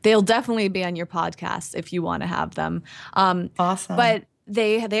they'll definitely be on your podcast if you want to have them. Awesome. But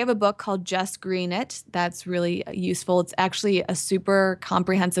they have a book called Just Green It that's really useful. It's actually a super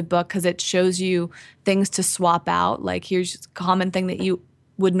comprehensive book because it shows you things to swap out. Here's a common thing that you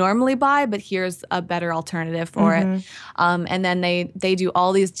would normally buy, but here's a better alternative for it. And then they do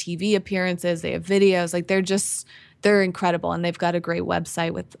all these TV appearances. They have videos. They're incredible, and they've got a great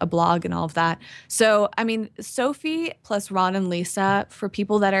website with a blog and all of that. So, Sophie plus Ron and Lisa, for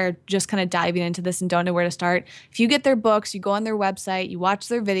people that are just kind of diving into this and don't know where to start, if you get their books, you go on their website, you watch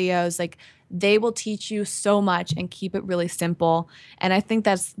their videos, they will teach you so much and keep it really simple. And I think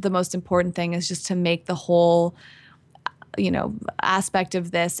that's the most important thing, is just to make the whole aspect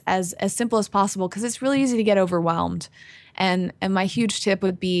of this as simple as possible, because it's really easy to get overwhelmed. And my huge tip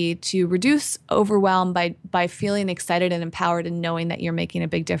would be to reduce overwhelm by feeling excited and empowered and knowing that you're making a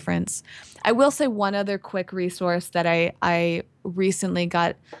big difference. I will say one other quick resource that I recently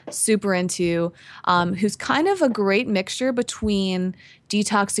got super into, who's kind of a great mixture between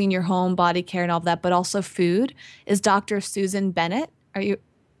detoxing your home, body care, and all of that, but also food, is Dr. Susan Bennett.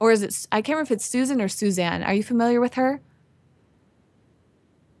 Or is it, I can't remember if it's Susan or Suzanne. Are you familiar with her?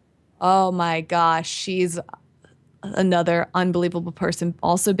 Oh my gosh, she's another unbelievable person,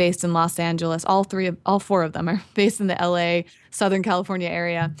 also based in Los Angeles. All four of them are based in the LA, Southern California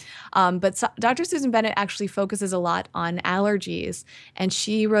area. Dr. Susan Bennett actually focuses a lot on allergies. And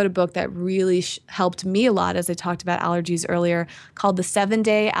she wrote a book that really helped me a lot, as I talked about allergies earlier, called The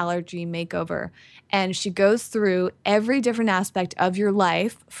 7-Day Allergy Makeover. And she goes through every different aspect of your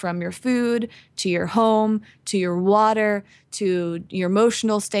life, from your food to your home to your water to your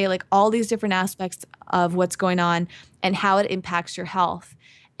emotional state, like all these different aspects of what's going on and how it impacts your health.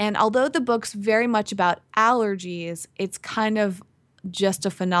 And although the book's very much about allergies, it's kind of just a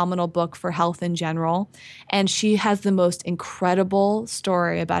phenomenal book for health in general. And she has the most incredible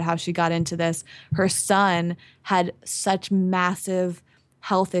story about how she got into this. Her son had such massive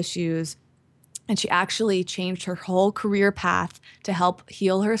health issues, and she actually changed her whole career path to help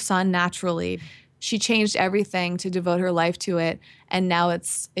heal her son naturally. She changed everything to devote her life to it, and now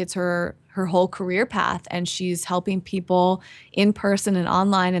it's her whole career path, and she's helping people in person and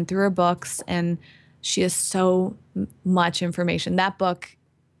online and through her books, and she has so much information. That book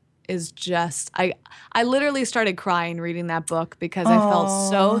is just, I literally started crying reading that book because I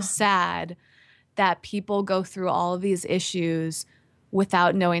felt so sad that people go through all of these issues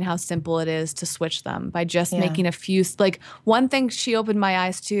without knowing how simple it is to switch them by just making a few. Like, one thing she opened my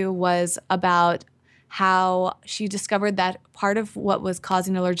eyes to was about how she discovered that part of what was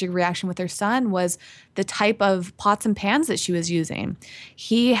causing an allergic reaction with her son was the type of pots and pans that she was using.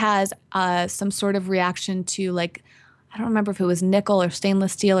 He has some sort of reaction to, like, I don't remember if it was nickel or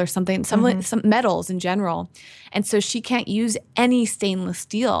stainless steel or something, some metals in general. And so she can't use any stainless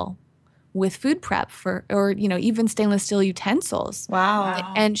steel with food prep or even stainless steel utensils.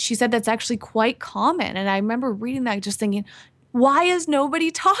 Wow. And she said that's actually quite common. And I remember reading that just thinking, why is nobody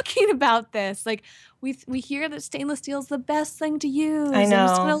talking about this? Like, we hear that stainless steel is the best thing to use. I know. And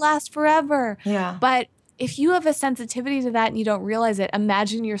it's going to last forever. Yeah. But if you have a sensitivity to that and you don't realize it,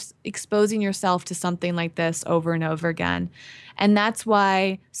 imagine you're exposing yourself to something like this over and over again. And that's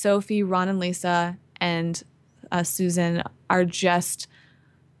why Sophie, Ron, and Lisa, and Susan are just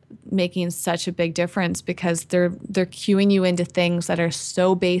making such a big difference, because they're cueing you into things that are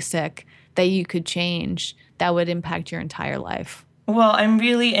so basic that you could change that would impact your entire life. Well, I'm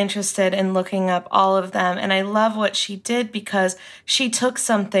really interested in looking up all of them, and I love what she did, because she took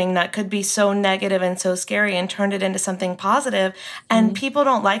something that could be so negative and so scary and turned it into something positive. And people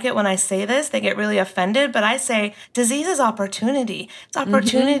don't like it when I say this. They get really offended, but I say disease is opportunity. It's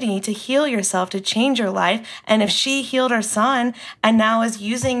opportunity to heal yourself, to change your life. And if she healed her son and now is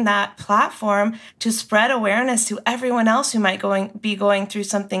using that platform to spread awareness to everyone else who might be going through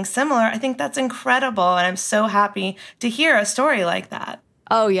something similar, I think that's incredible. And I'm so happy to hear a story like that.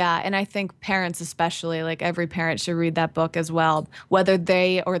 Oh, yeah. And I think parents especially, like every parent should read that book as well, whether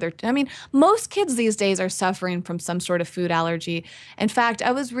they or their, I mean, most kids these days are suffering from some sort of food allergy. In fact,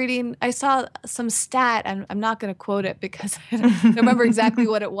 I saw some stat, and I'm not going to quote it because I don't remember exactly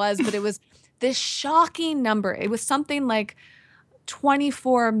what it was, but it was this shocking number. It was something like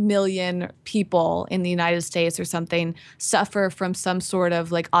 24 million people in the United States or something suffer from some sort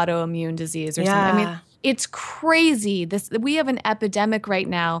of like autoimmune disease or something. I mean, it's crazy. We have an epidemic right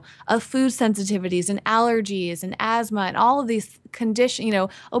now of food sensitivities and allergies and asthma and all of these conditions,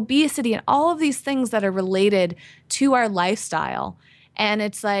 obesity and all of these things that are related to our lifestyle. And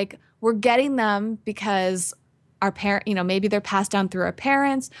it's like we're getting them because our parent, maybe they're passed down through our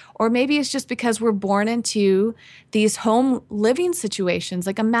parents, or maybe it's just because we're born into these home living situations.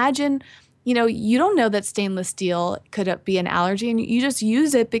 Like, imagine, you don't know that stainless steel could be an allergy, and you just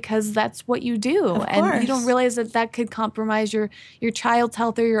use it because that's what you do. And you don't realize that could compromise your child's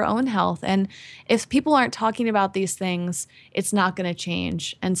health or your own health. And if people aren't talking about these things, it's not going to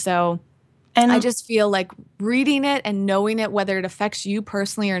change. And so I just feel like reading it and knowing it, whether it affects you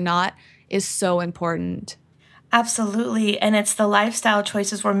personally or not, is so important. Absolutely. And it's the lifestyle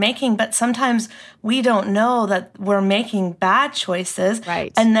choices we're making, but sometimes we don't know that we're making bad choices.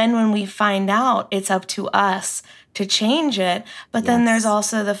 Right. And then when we find out, it's up to us to change it. But then there's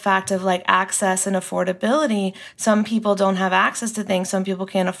also the fact of like access and affordability. Some people don't have access to things. Some people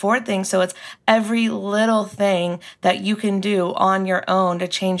can't afford things. So it's every little thing that you can do on your own to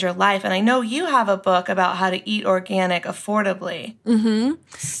change your life. And I know you have a book about how to eat organic affordably. Mm-hmm.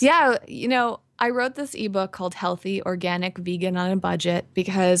 Yeah. I wrote this ebook called Healthy, Organic, Vegan on a Budget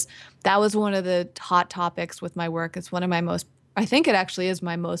because that was one of the hot topics with my work. It's one of my most I think it actually is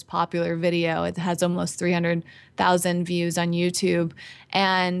my most popular video. It has almost 300,000 views on YouTube.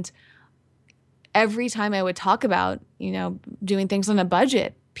 And every time I would talk about, doing things on a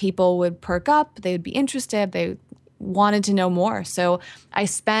budget, people would perk up, they would be interested, they wanted to know more. So I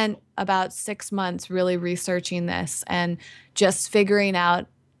spent about 6 months really researching this and just figuring out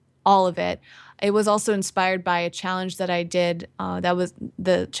all of it. It was also inspired by a challenge that I did.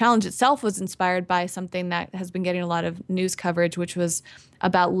 The challenge itself was inspired by something that has been getting a lot of news coverage, which was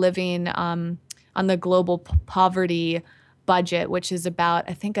about living on the global poverty budget, which is about,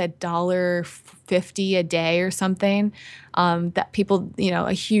 I think, $1.50 a day or something. That people,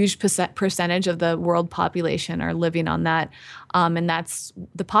 a huge percentage of the world population are living on that. And that's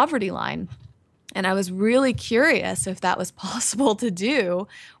the poverty line. And I was really curious if that was possible to do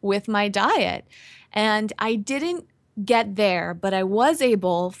with my diet. And I didn't get there, but I was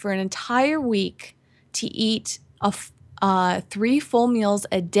able for an entire week to eat 3 full meals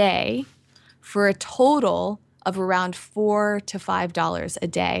a day for a total of around $4 to $5 a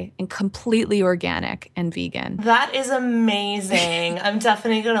day, and completely organic and vegan. That is amazing. I'm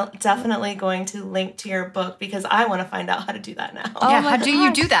definitely going to link to your book because I want to find out how to do that now. Yeah, how do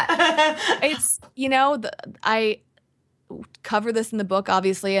you do that? It's, I cover this in the book,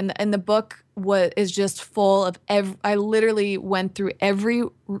 obviously, and the book is just full of I literally went through every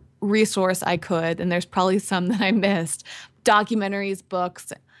resource I could, and there's probably some that I missed, documentaries,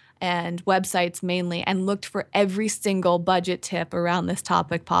 books, and websites mainly, and looked for every single budget tip around this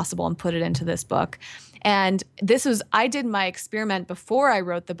topic possible and put it into this book. And I did my experiment before I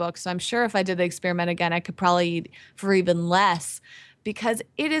wrote the book, so I'm sure if I did the experiment again, I could probably eat for even less, because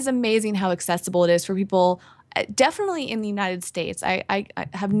it is amazing how accessible it is for people, definitely in the United States. I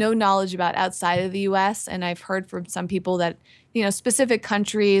have no knowledge about outside of the U.S., and I've heard from some people that, specific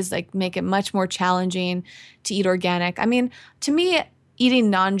countries make it much more challenging to eat organic. I mean, to me,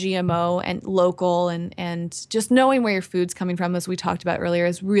 eating non-GMO and local and just knowing where your food's coming from, as we talked about earlier,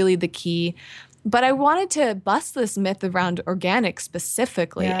 is really the key. But I wanted to bust this myth around organic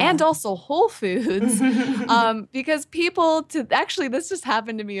specifically, and also whole foods, because this just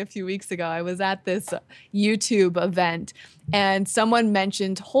happened to me a few weeks ago. I was at this YouTube event and someone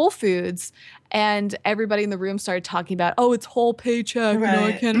mentioned Whole Foods, and everybody in the room started talking about, oh, it's whole paycheck,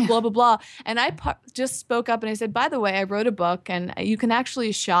 I can't, blah, blah, blah. And I just spoke up and I said, by the way, I wrote a book, and you can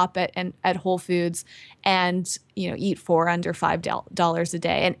actually shop at Whole Foods and, eat for under $5 a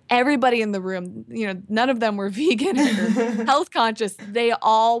day. And everybody in the room, none of them were vegan or health conscious. They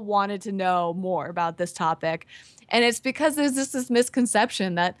all wanted to know more about this topic. And it's because there's just this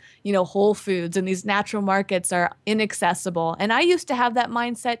misconception that, Whole Foods and these natural markets are inaccessible. And I used to have that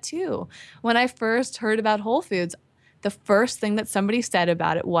mindset too. When I first heard about Whole Foods, the first thing that somebody said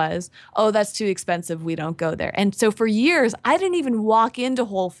about it was, oh, that's too expensive, we don't go there. And so for years, I didn't even walk into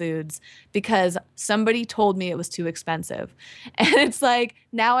Whole Foods because somebody told me it was too expensive. And it's like,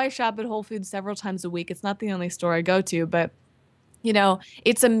 now I shop at Whole Foods several times a week. It's not the only store I go to, but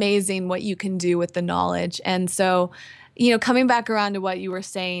it's amazing what you can do with the knowledge. And so, coming back around to what you were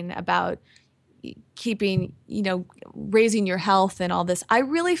saying about keeping, raising your health and all this, I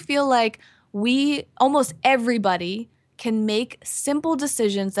really feel like almost everybody can make simple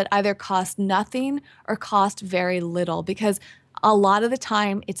decisions that either cost nothing or cost very little, because a lot of the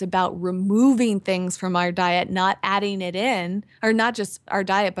time it's about removing things from our diet, not adding it in, or not just our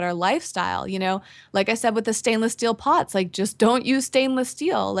diet, but our lifestyle. Like I said, with the stainless steel pots, just don't use stainless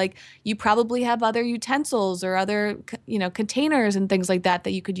steel. You probably have other utensils or other, containers and things like that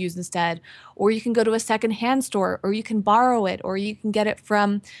you could use instead. Or you can go to a secondhand store, or you can borrow it, or you can get it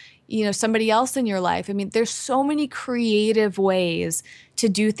from, somebody else in your life. I mean, there's so many creative ways to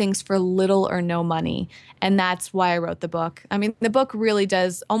do things for little or no money. And that's why I wrote the book. I mean, the book really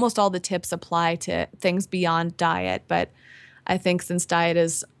does, almost all the tips apply to things beyond diet. But I think since diet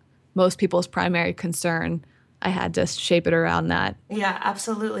is most people's primary concern, I had to shape it around that. Yeah,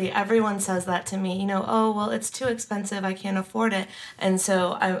 absolutely. Everyone says that to me, oh, well, it's too expensive, I can't afford it. And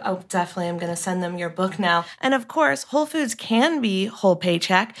so I definitely am going to send them your book now. And of course, Whole Foods can be whole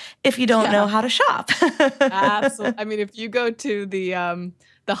paycheck if you don't know how to shop. Absolutely. I mean, if you go to the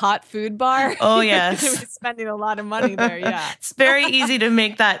hot food bar, oh yes, you're spending a lot of money there. Yeah. It's very easy to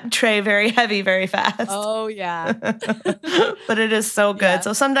make that tray very heavy very fast. Oh yeah. But it is so good. Yeah.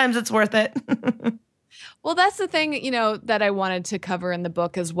 So sometimes it's worth it. Well, that's the thing, that I wanted to cover in the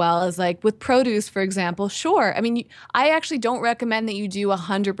book as well, is with produce, for example, sure. I mean, I actually don't recommend that you do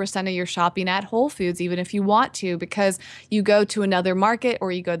 100% of your shopping at Whole Foods, even if you want to, because you go to another market,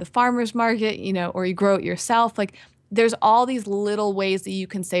 or you go to the farmer's market, or you grow it yourself. there's all these little ways that you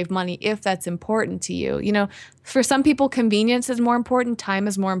can save money if that's important to you. You know, for some people, convenience is more important, time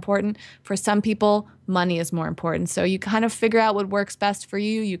is more important. For some people, money is more important. So you kind of figure out what works best for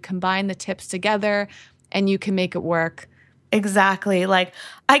you. You combine the tips together and you can make it work. Exactly. Like,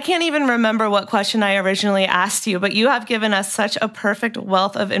 I can't even remember what question I originally asked you, but you have given us such a perfect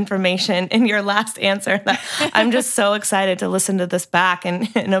wealth of information in your last answer that I'm just so excited to listen to this back and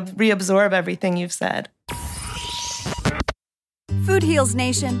reabsorb everything you've said. Food Heals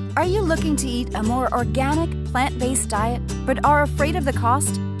Nation, are you looking to eat a more organic, plant-based diet, but are afraid of the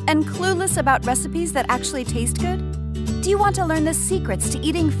cost and clueless about recipes that actually taste good? Do you want to learn the secrets to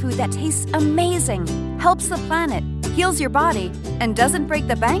eating food that tastes amazing, helps the planet, heals your body, and doesn't break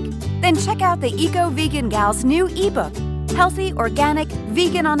the bank? Then check out the EcoVeganGal's new ebook, Healthy, Organic,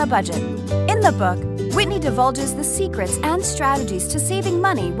 Vegan on a Budget. In the book, Whitney divulges the secrets and strategies to saving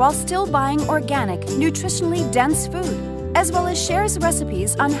money while still buying organic, nutritionally dense food, as well as shares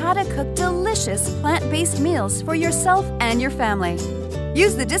recipes on how to cook delicious plant-based meals for yourself and your family.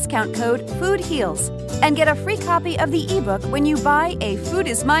 Use the discount code FOODHEALS and get a free copy of the ebook when you buy a Food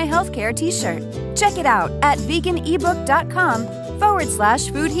is My Healthcare t-shirt. Check it out at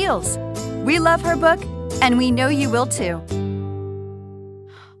veganebook.com/foodheals. We love her book, and we know you will too.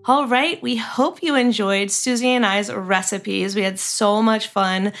 All right, we hope you enjoyed Suzy and I's recipes. We had so much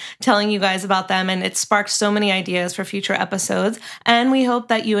fun telling you guys about them, and it sparked so many ideas for future episodes. And we hope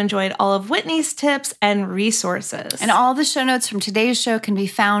that you enjoyed all of Whitney's tips and resources. And all the show notes from today's show can be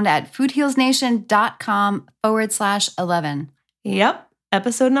found at foodhealsnation.com/11. Yep,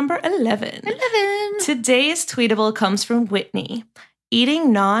 episode number 11. Today's tweetable comes from Whitney.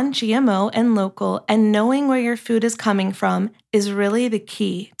 Eating non-GMO and local and knowing where your food is coming from is really the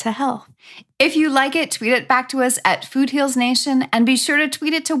key to health. If you like it, tweet it back to us at Food Heals Nation, and be sure to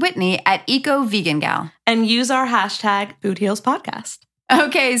tweet it to Whitney at EcoVeganGal. And use our hashtag #FoodHealsPodcast.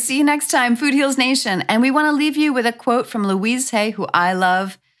 Okay, see you next time, Food Heals Nation. And we want to leave you with a quote from Louise Hay, who I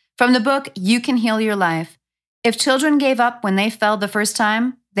love, from the book You Can Heal Your Life. If children gave up when they fell the first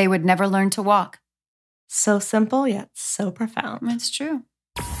time, they would never learn to walk. So simple, yet so profound. It's true.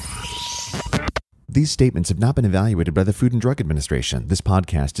 These statements have not been evaluated by the Food and Drug Administration. This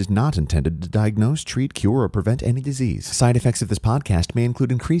podcast is not intended to diagnose, treat, cure, or prevent any disease. Side effects of this podcast may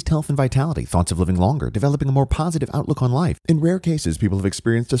include increased health and vitality, thoughts of living longer, developing a more positive outlook on life. In rare cases, people have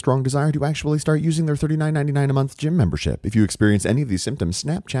experienced a strong desire to actually start using their $39.99 a month gym membership. If you experience any of these symptoms,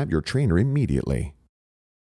 Snapchat your trainer immediately.